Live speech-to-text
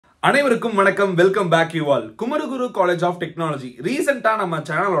அனைவருக்கும் வணக்கம். Welcome back you all. Kumaraguru college of technology ரீசெண்டா நம்ம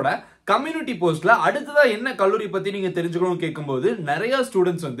சேனலோட கம்யூனிட்டி போஸ்ட்ல அடுத்ததா என்ன கல்லூரி பத்தி நீங்க தெரிஞ்சுக்கணும்னு கேட்கும்போது நிறைய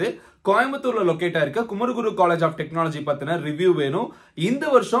ஸ்டூடெண்ட்ஸ் வந்து கோயம்புத்தூர்ல லொகேட் ஆயிருக்க குமரகுரு காலேஜ் ஆஃப் டெக்னாலஜி பத்தின ரிவ்யூ வேணும். இந்த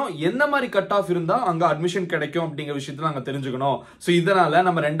வருஷம் எந்த மாதிரி கட் ஆஃப் இருந்தா அங்க அட்மிஷன் கிடைக்கும் அப்படிங்கிற விஷயத்துல நாங்க தெரிஞ்சுக்கணும். சோ இதனால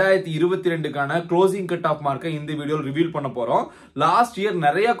நம்ம 2022க்கான க்ளோசிங் கட் ஆஃப் மார்க்கை இந்த வீடியோல ரிவீல் பண்ண போறோம். லாஸ்ட் இயர்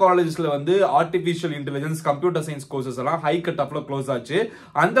நிறைய காலேஜஸ்ல வந்து artificial intelligence, computer science courses எல்லாம் ஹை கட் ஆஃப்ல க்ளோஸ் ஆச்சு.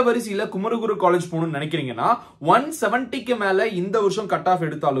 அந்த வரிசையில குமரகுரு காலேஜ் போகணும்னு நினைக்கிறீங்கன்னா 170க்கு மேல இந்த வருஷம் கட் ஆஃப்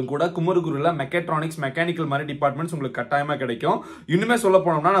எடுத்தாலும் கூட குமரகுருல மெக்காட்ரானிக்ஸ், மெக்கானிக்கல் மாதிரி டிபார்ட்மெண்ட்ஸ் உங்களுக்கு கட்டாயமா கிடைக்கும். இன்னுமே சொல்ல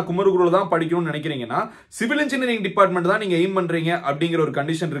போனோம்னா நான் குமரகுருல தான் படிக்கணும்னு நினைக்கிறீங்கன்னா சிவில் இன்ஜினியரிங் டிபார்ட்மெண்ட் தான் நீங்க எய்ம் பண்றீங்க அப்படிங்கிற ஒரு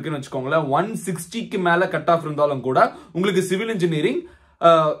கண்டிஷன் இருக்குன்னு வச்சுக்கோங்களேன். 160க்கு மேல கட் ஆஃப் இருந்தாலும் கூட உங்களுக்கு civil engineering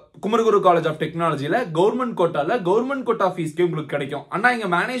Kumaraguru college of டெக்னாலஜில government quota ஃபீஸ்க்கு உங்களுக்கு கிடைக்கும். ஆனா இங்க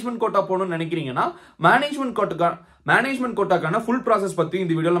மேனேஜ்மெண்ட் கோட்டா போகணும்னு நினைக்கிறீங்கன்னா மேனேஜ்மெண்ட் கோட்டாக்கான ஃபுல் ப்ராசஸ் பத்தி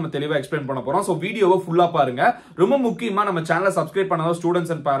இந்த வீடியோல நம்ம தெளிவா எக்ஸ்பிளைன் பண்ண போறோம். சோ வீடியோவை ஃபுல்லா பாருங்க. ரொம்ப முக்கியமா நம்ம சேனலை சப்ஸ்கிரைப் பண்ணாத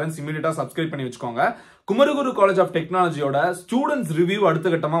ஸ்டூடெண்ட்ஸ் அண்ட் பேரண்ட்ஸ் இமிடியேட்டா சப்ஸ்கிரைப் பண்ணி வச்சுக்கோங்க. Kumaraguru college of டெக்னாலஜியோட students review அடுத்த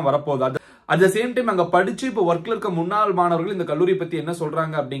கட்டமா வரப்போகுது. அட் த சேம் டைம் அங்க படிச்சு இப்போ ஒர்க்ல இருக்க முன்னாள் மாணவர்கள் இந்த கல்லூரி பத்தி என்ன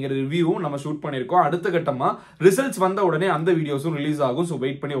சொல்றாங்க அப்படிங்கிற ரிவ்யூவும் நம்ம ஷூட் பண்ணிருக்கோம். அடுத்த கட்டமா ரிசல்ட்ஸ் வந்த உடனே அந்த வீடியோஸும் ரிலீஸ் ஆகும். சோ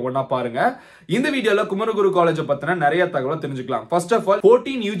வெயிட் பண்ணி ஒவ்வொன்றா பாருங்க. இந்த வீடியோல குமரகுரு காலேஜ் பத்தின நிறைய தகவலை தெரிஞ்சுக்கலாம். First of all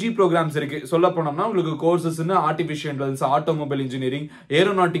 14 UG programs இருக்கு. சொல்ல போனோம்னா உங்களுக்கு courses artificial intelligence, automobile engineering,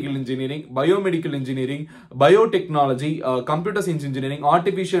 aeronautical engineering, biomedical engineering, biotechnology, computer science engineering,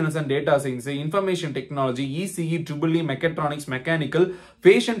 artificial and data science, information technology, ECE, triple E, mechatronics, mechanical,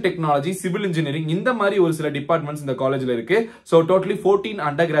 fashion technology, civil engineering, இந்த மாதிரி ஒரு சில departments இந்த காலேஜ்ல இருக்கு. So totally 14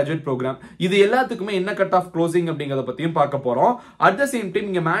 under graduate program. இது எல்லாத்துக்குமே என்ன கட் ஆஃப் க்ளோசிங் அப்படிங்கறத பத்தியும் பார்க்க போறோம். அட் த சேம் டைம்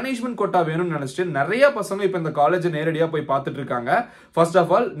இங்க மேனேஜ்மெண்ட் கோட்டா வேணும்னு நினைச்சிட்டு நிறைய பசங்க இப்ப இந்த காலேஜ் நேரடியா போய் பார்த்துட்டு இருக்காங்க. ஃபர்ஸ்ட்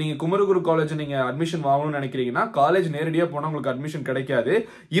ஆஃப் ஆல் நீங்க குமரகுரு காலேஜ் நீங்க அட்மிஷன் வாங்கணும்னு நினைக்கிறீங்கன்னா காலேஜ் நேரடியா போனா உங்களுக்கு அட்மிஷன் கிடைக்காது.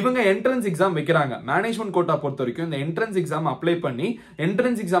 இவங்க என்ட்ரன்ஸ் எக்ஸாம் வைக்கிறாங்க. மேனேஜ்மெண்ட் கோட்டா பொறுத்த வரைக்கும் இந்த என்ட்ரன்ஸ் எக்ஸாம் அப்ளை பண்ணி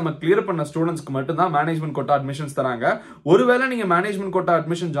என்ட்ரன்ஸ் எக்ஸாம் கிளியர் பண்ண ஸ்டூடெண்ட்ஸ்க்கு மட்டும் தான் மேனேஜ்மெண்ட் கோட்டா அட்மிஷன்ஸ் தராங்க. ஒருவேளை நீங்க மேனேஜ்மெண்ட் கோட்டா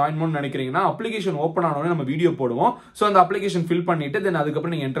அட்மிஷன் ஜாயின் பண்ணணும்னு நினைக்கிறீங்கன்னா அப்ளிகேஷன் ஓபன் ஆனோட நம்ம வீடியோ போடுவோம். சோ அந்த அப்ளிகேஷன் ஃபில் பண்ணிட்டு தென்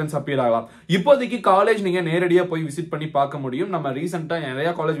அதுக்கப்புறம் நீங்க என்ட்ரன்ஸ் அப்பியர் ஆகலாம். இப்போதைக்கு காலேஜ் நீங்க நேரடியா போய் விசிட் பண்ணி பார்க்க முடியும். நம்ம ரீசெண்டா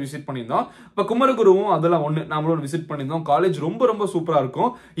நிறைய காலேஜ் விசிட் பண்ணியிருந்தோம். இப்ப குமரகுருவும் அதெல்லாம் ஒண்ணு நம்மளும் விசிட் பண்ணியிருந்தோம். காலேஜ் ரொம்ப ரொம்ப சூப்பரா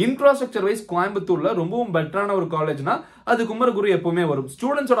இருக்கும். இன்ஃப்ராஸ்ட்ரக்சர் வைஸ் கோயம்புத்தூர்ல ரொம்பவும் பெட்டரான ஒரு காலேஜ்னா அது குமரகுரு எப்பவுமே வரும்.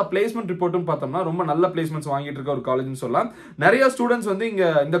 ஸ்டூடெண்ட்ஸோட பிளேஸ்மெண்ட் ரிப்போர்ட்டும் பார்த்தோம்னா ரொம்ப நல்ல பிளேஸ்மெண்ட்ஸ் வாங்கிட்டு இருக்க ஒரு காலேஜ்னு சொல்லலாம். நிறைய ஸ்டூடெண்ட்ஸ் வந்து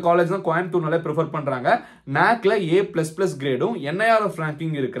இந்த காலேஜ் தான் கோயம்புத்தூர்னாலே ப்ரிஃபர் பண்றாங்க. நாக்ல A++ கிரேடும் NIRF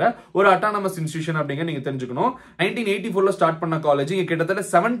ரேங்கிங் இருக்கிற ஒரு அட்டானமஸ் இன்ஸ்டிடியூஷன் அப்படிங்க நீங்க தெரிஞ்சுக்கணும். 1984ல ஸ்டார்ட் பண்ண காலேஜ் இங்க கிட்டத்தட்ட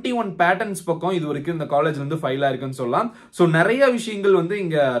 71 பேட்டர்ன்ஸ் பக்கம் இது வரைக்கும் இந்த காலேஜ் வந்து ஃபைல் ஆயிருக்குன்னு சொல்லலாம். சோ நிறைய விஷயங்கள் வந்து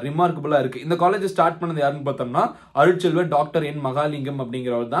இங்க ரிமார்க்கபிளா இருக்கு. இந்த காலேஜ் ஸ்டார்ட் பண்ணது யாருன்னு பார்த்தோம்னா அருட்செல்வர் டாக்டர் என் மகாலிங்கம்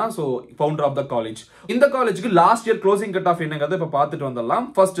அப்படிங்கிறவர் தான். So founder of the college. இந்த காலேஜுக்கு last year closing cut off என்னங்கறத இப்ப பார்த்துட்டு வந்துடலாம்.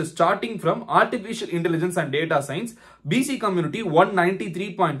 First starting from artificial intelligence and data science, BC community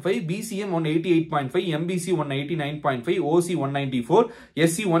 193.5, BCM 188.5, MBC 189.5, OC 194,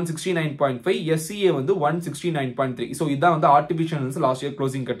 SC 169.5, SCA வந்து 169.3. சோ இதான் வந்து artificial intelligence last year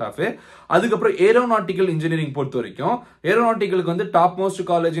closing cut off. அதுக்கப்புறம் aeronautical engineering பொறுத்த வரைக்கும் ஏரோநாட்டிக்கலுக்கு வந்து டாப் மோஸ்ட்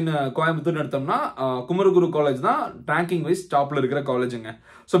காலேஜ் கோயம்புத்தூர் எடுத்தோம்னா குமரகுரு காலேஜ் தான் ரேங்கிங் வைஸ் டாப்ல இருக்கிற காலேஜுங்க.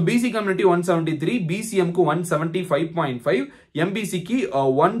 சோ BC கம்யூனிட்டி 173, BCM க்கு 175.5, MBC க்கு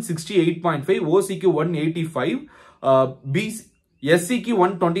 168.5, OC க்கு 185, SC க்கு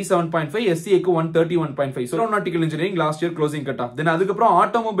 127.5, SCA க்கு 131.5. So aeronautical engineering last year closing cut off. Then அதுக்கப்புறம்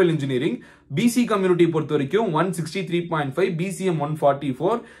automobile engineering BC community பொறுத்த வரைக்கும் 163.5, BCM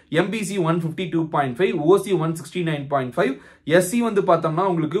 144, MBC 152.5, OC 169.5, SC வந்து பார்த்தோம்னா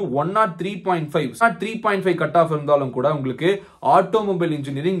உங்களுக்கு 103.5 கட் ஆஃப் இருந்தாலும் கூட உங்களுக்கு ஆட்டோமொபைல்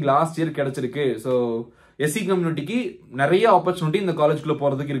இன்ஜினியரிங் லாஸ்ட் இயர் கிடைச்சிருக்கு. சோ எஸ்சி கம்யூனிட்டிக்கு நிறைய ஆப்பர்ச்சுனிட்டி இந்த காலேஜ்க்குள்ள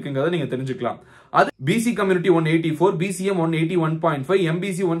போறதுக்கு இருக்குங்கிறத நீங்க தெரிஞ்சுக்கலாம். அது BC community 184, BCM 181.5,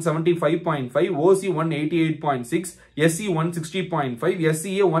 MBC 175.5, OC 188.6, SC 160.5,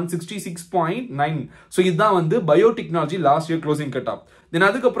 SCA 166.9. So இதுதான் வந்து biotechnology last year closing cut off. தென்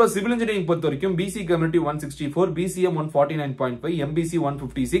அதுக்கப்புறம் சிவில் இன்ஜினியரிங் பொறுத்த வரைக்கும் BC community 164, BCM 149.5, MBC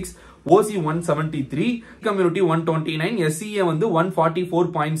 156, OC 173, community 129, SCA வந்து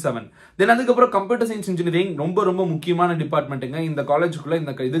 144.7. தென் அதுக்கப்புறம் கம்ப்யூட்டர் சயின்ஸ் இன்ஜினியரிங் ரொம்ப ரொம்ப முக்கியமான டிபார்ட்மெண்ட்டுங்க. இந்த காலேஜுக்குள்ள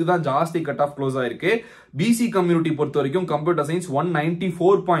இதுக்கு தான் ஜாஸ்தி கட் ஆஃப் க்ளோஸ் ஆயிருக்கு. BC கம்யூனிட்டி பொறுத்த வரைக்கும் computer science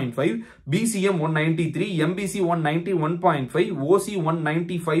 194.5, BCM 193, MBC 191.5, OC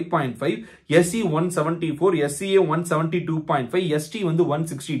 195.5, SC 174, SCA 172.5, ST வந்து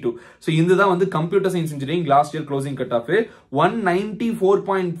 162. சோ இதுதான் வந்து computer science engineering last year closing cut off.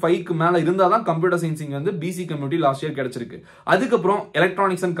 194.5க்கு மேல இருந்தாதான் கம்ப்யூட்டர் சயின்ஸ் வந்து BC கம்யூனிட்டி லாஸ்ட் இயர் கிடைச்சிருக்கு. அதுக்கப்புறம்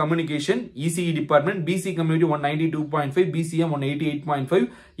electronics and communication ECE department BC BC community 192.5, BCM 188.5,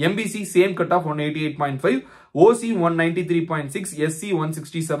 MBC same cutoff 188.5, OC 193.6, SC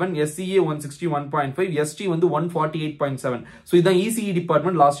 167, SCA 161.5, ST வந்து 148.7. So இதான் ECE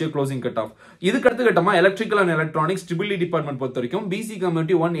department last year closing cutoff. இதுக்கு அடுத்த கட்டமா electrical and electronics triple department பொறுத்த வரைக்கும் BC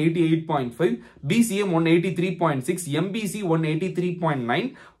community 188.5, BCM 183.6, MBC 183.9,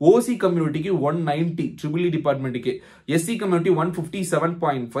 OC community 190 triple department க்கு, SC community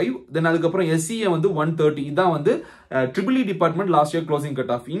 157.5, then அதுக்கப்புறம் SCA வந்து 130. இதான் வந்து triple department last year closing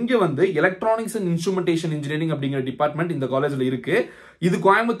cutoff. இங்க வந்து electronics and instrumentation engineering அப்படிங்கிற டிபார்ட்மெண்ட் இந்த காலேஜ்ல இருக்கு. இது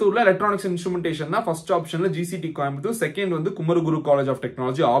கோயம்புத்தூர்ல எலக்ட்ரானிக்ஸ் அண்ட் இன்ஸ்ட்ருமெண்டேஷன் தான் ஃபர்ஸ்ட் ஆப்ஷன்ல GCT கோயம்புத்தூர், செகண்ட் வந்து Kumaraguru college of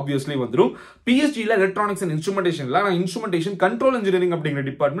technology obviously வந்துரும். PhDல எலக்ட்ரானிக்ஸ் அண்ட் இன்ஸ்ட்ருமெண்டேஷன்ல நான் இன்ஸ்ட்ருமெண்டேஷன் கண்ட்ரோல் இன்ஜினியரிங் அப்படிங்கிற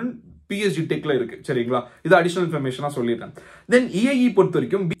டிபார்ட்மெண்ட் PhD டெக்ல இருக்கு. சரிங்களா, இது அடிஷனல் இன்ஃபர்மேஷனா சொல்லிடுறேன். தென் EIE பொறுத்த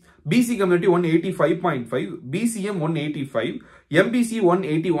வரைக்கும் BC community 185.5, BCM 185, MBC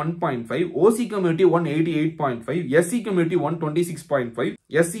 181.5, OC community 188.5, SC community 126.5,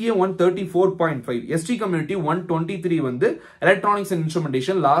 SCA 134.5, ST community 123 வந்து electronics and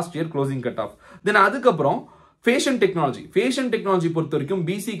instrumentation last year closing cutoff. Then அதுக்கப்புறம் ஃபேஷன் டெக்னாலஜி பொறுத்த வரைக்கும்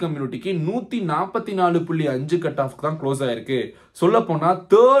BC கம்யூனிட்டிக்கு 144.5 கட் ஆஃப் தான் க்ளோஸ் ஆயிருக்கு. சொல்ல போனா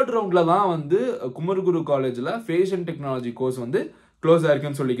தேர்ட் ரவுண்ட்ல தான் வந்து குமரகுரு காலேஜ்ல ஃபேஷன் டெக்னாலஜி கோர்ஸ் வந்து க்ளோஸ்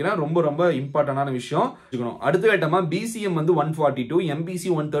ஆயிருக்குன்னு சொல்லிக்கிறேன். ரொம்ப ரொம்ப இம்பார்ட்டன்டான விஷயம். அடுத்த கட்டமா BCM வந்து 142, MBC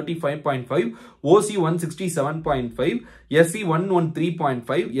 135.5, OC 167.5, SC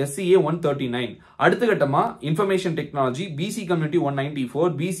 113.5, SCA 139. அடுத்த கட்டமா information technology BC community 194,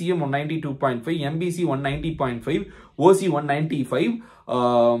 BCM 192.5, MBC 190.5, OC 195,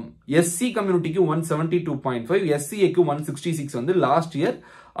 SC கம்யூனிட்டிக்கு 172.5, SCAக்கு 166 வந்து லாஸ்ட் இயர்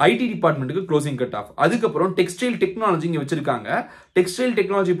ஐடி டிபார்ட்மெண்ட்டுக்கு க்ளோசிங் கட் ஆஃப். அதுக்கப்புறம் டெக்ஸ்டைல் டெக்னாலஜி இங்க வச்சிருக்காங்க. டெக்ஸ்டைல்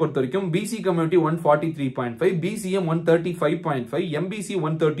டெக்னாலஜி பொறுத்த வரைக்கும் BC community 143.5, BCM 135.5, MBC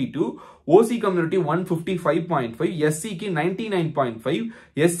 132, OC community 155.5, SCக்கு 99.5,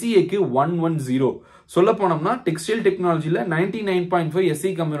 SCAக்கு 110. சொல்ல போனோம்னா டெக்ஸ்டைல் டெக்னாலஜில 99.5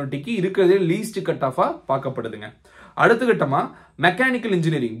 SC கம்யூனிட்டிக்கு இருக்கிறதே லீஸ்ட் கட் ஆஃபா பார்க்கப்படுதுங்க. அடுத்த கட்டமா மெக்கானிக்கல்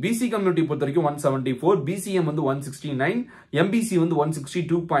இன்ஜினியரிங் BC கம்யூனிட்டி பொறுத்த வரைக்கும் 174, BCM வந்து 169, MBC வந்து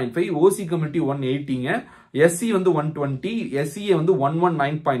 162.5, OC கம்யூனிட்டி 180ங்க, SC வந்து 120, SCA வந்து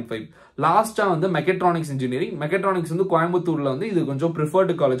 119.5. லாஸ்டா வந்து மெக்கட்ரானிக்ஸ் இன்ஜினியரிங். மெக்கட்ரானிக்ஸ் வந்து கோயம்புத்தூர்ல வந்து இது கொஞ்சம்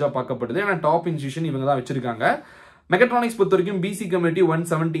ப்ரிஃபர்டு காலேஜா பார்க்கப்படுது. ஏன்னா டாப் இன்ஸ்டிடியூஷன் இவங்க தான் வச்சிருக்காங்க. மெக்கட்ரானிக்ஸ் பொறுத்த வரைக்கும் BC community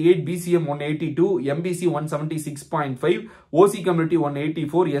 178, BCM 182, MBC 176.5, OC community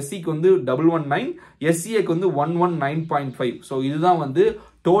 184, SCக்கு வந்து 119, SCAக்கு வந்து 119.5. ஸோ இதுதான் வந்து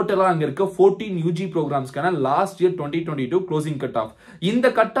டோட்டலா அங்க இருக்க 14 UG ப்ரோக்ராம்ஸ்க்கான last year 2022 closing cut off. இந்த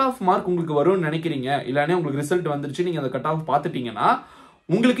கட் ஆஃப் மார்க் உங்களுக்கு வரும்னு நினைக்கிறீங்க, இல்லைன்னா உங்களுக்கு ரிசல்ட் வந்துருச்சு, நீங்க அந்த கட் ஆஃப் பார்த்துட்டீங்கன்னா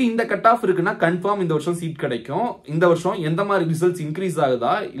உங்களுக்கு இந்த கட் ஆஃப் இருக்குன்னா கன்ஃபார்ம் இந்த வருஷம் சீட் கிடைக்கும். இந்த வருஷம் எந்த மாதிரி ரிசல்ட்ஸ் இன்க்ரீஸ்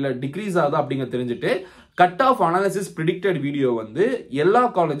ஆகுதா இல்ல டிக்ரீஸ் ஆகுதா அப்படிங்க தெரிஞ்சுட்டு கட் ஆஃப் அனாலிசிஸ் பிரிடிக்டட் வீடியோ வந்து எல்லா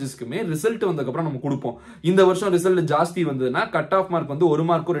காலேஜஸ்க்குமே ரிசல்ட் வந்ததுக்கப்புறம் நம்ம கொடுப்போம். இந்த வருஷம் ரிசல்ட் ஜாஸ்தி வந்ததுன்னா கட் ஆஃப் மார்க் வந்து 1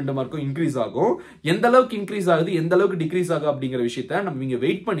 மார்க்கோ 2 மார்க்கோ இன்க்ரீஸ் ஆகும். எந்த அளவுக்கு இன்க்ரீஸ் ஆகுது எந்த அளவுக்கு டிக்ரீஸ் ஆகும் அப்படிங்கிற விஷயத்த நம்ம இங்க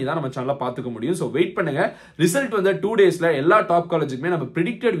வெயிட் பண்ணி தான் நம்ம சேனல்ல பாத்துக்க முடியும். ஸோ வெயிட் பண்ணுங்க. ரிசல்ட் வந்து 2 டேஸ்ல எல்லா டாப் காலேஜுக்குமே நம்ம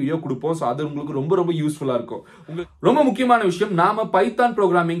பிரிடிக்டட் வீடியோ கொடுப்போம். ஸோ அது உங்களுக்கு ரொம்ப ரொம்ப யூஸ்ஃபுல்லா இருக்கும். ரொம்ப முக்கியமான விஷயம், நாம பைத்தான்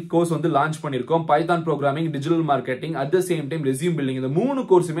ப்ரோக்ராமிங் கோர்ஸ் வந்து லான்ச் பண்ணிருக்கோம். Python programming, digital marketing, at the same time resume building, இந்த 3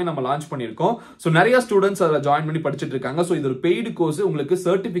 கோர்ஸுமே நம்ம லான்ச் பண்ணிருக்கோம். ஸோ நிறைய ஸ்டூடெண்ட்ஸ் அதில் ஜாயின் பண்ணி படிச்சிட்டு இருக்காங்க. சோ இது ஒரு பெய்டு கோர்ஸ், உங்களுக்கு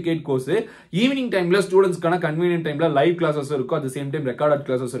சர்டிபிகேட் கோர்ஸ். ஈவினிங் டைம்ல ஸ்டூடெண்ட்ஸ்க்கான கன்வீனியன்ட் டைம்ல லைவ் கிளாஸஸ் இருக்கும், at the same time recorded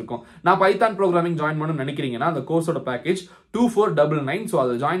classes இருக்கும். நான் பைத்தான் ப்ரோக்ராமிங் ஜாயின் பண்ணணும்னு நினைக்கிறீங்கன்னா அந்த கோர்ஸோட பேக்கேஜ் 2499. சோ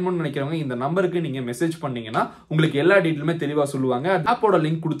அதை ஜாயின் பண்ணணும்னு நினைக்கிறவங்க இந்த நம்பருக்கு நீங்க மெசேஜ் பண்ணீங்கன்னா உங்களுக்கு எல்லா டீடைலுமே தெளிவா சொல்லுவாங்க. ஆப்போட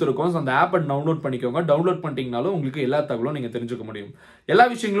லிங்க் கொடுத்துருக்கோம். அந்த ஆப்பை டவுன்லோட் பண்ணிக்கோங்க. டவுன்லோட் பண்ணிட்டீங்கனாலும் உங்களுக்கு எல்லா தகவலும் நீங்க தெரிஞ்சுக்க முடியும். எல்லா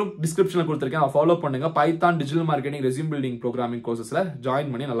விஷயங்களும் டிஸ்கிரிப்ஷன்ல கொடுத்துருக்கேன், அதை ஃபாலோ பண்ணுங்க. Python, digital marketing, resume building programming கோர்சஸ்ல join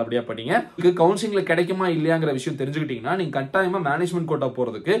பண்ணி நல்லபடியா படிங்க. உங்களுக்கு கவுன்சிலிங்ல கிடைக்குமா இல்லையாங்கிற விஷயம் தெரிஞ்சுக்கிட்டீங்கன்னா நீங்க கட்டாயமா மேனேஜ்மெண்ட் கோட்டா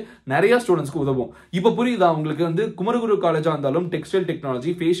போறதுக்கு நிறைய ஸ்டூடெண்ட்ஸ்க்கு உதவும். இப்ப புரியுதா உங்களுக்கு? வந்து குமரகுரு காலேஜா இருந்தாலும் textile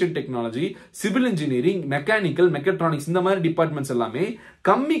technology, fashion technology, civil engineering, mechanical, mechatronics இந்த மாதிரி டிபார்ட்மெண்ட்ஸ் எல்லாமே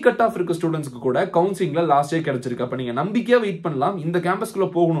கம்மி கட் ஆஃப் இருக்க ஸ்டூடெண்ட்ஸ்க்கு கூட கவுன்சிலிங்ல லாஸ்ட் இயர் கிடைச்சிருக்கு. அப்ப நீங்க நம்பிக்கையா வெயிட் பண்ணலாம். இந்த கேம்பஸ்க்குள்ள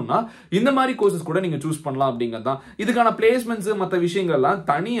போகணும்னா இந்த மாதிரி கோர்சஸ் கூட நீங்க சூஸ் பண்ணலாம் அப்படிங்கறதான். இதுக்கான பிளேஸ்மெண்ட்ஸ் மற்ற விஷயங்கள் எல்லாம்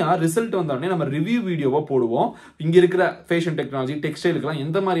தனியா ரிசல்ட் வந்தோடனே நம்ம ரிவ்யூ வீடியோவா போடுவோம். இங்க இருக்கிற ஃபேஷன் டெக்னாலஜி, டெக்ஸ்டைலுக்குலாம்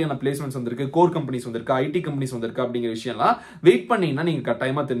எந்த மாதிரியான பிளேஸ்மெண்ட்ஸ் வந்திருக்கு, கோர் கம்பெனிஸ் வந்திருக்கு, ஐடி கம்பெனிஸ் வந்திருக்கு அப்படிங்கிற விஷயம்லாம் வெயிட் பண்ணீங்கன்னா நீங்க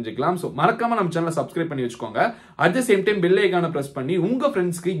கட்டாயமா தெரிஞ்சுக்கலாம். சோ மறக்காம நம்ம சேனலை சப்ஸ்கிரைப் பண்ணி வச்சுக்கோங்க. At the same time bell ஐகானை பிரஸ் பண்ணி உங்க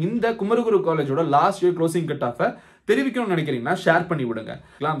ஃப்ரெண்ட்ஸ்க்கு இந்த குமரகுரு காலேஜோட last year closing cut off தெரிவிக்கணும்னு நினைக்கிறீங்கன்னா ஷேர் பண்ணி விடுங்க.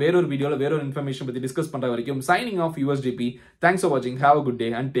 வேறொரு வீடியோல வேறொரு இன்ஃபர்மேஷன் பத்தி டிஸ்கஸ் பண்ற வரைக்கும் signing off your GB. Thanks for வாட்சிங். Have a good day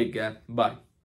and take care. Bye.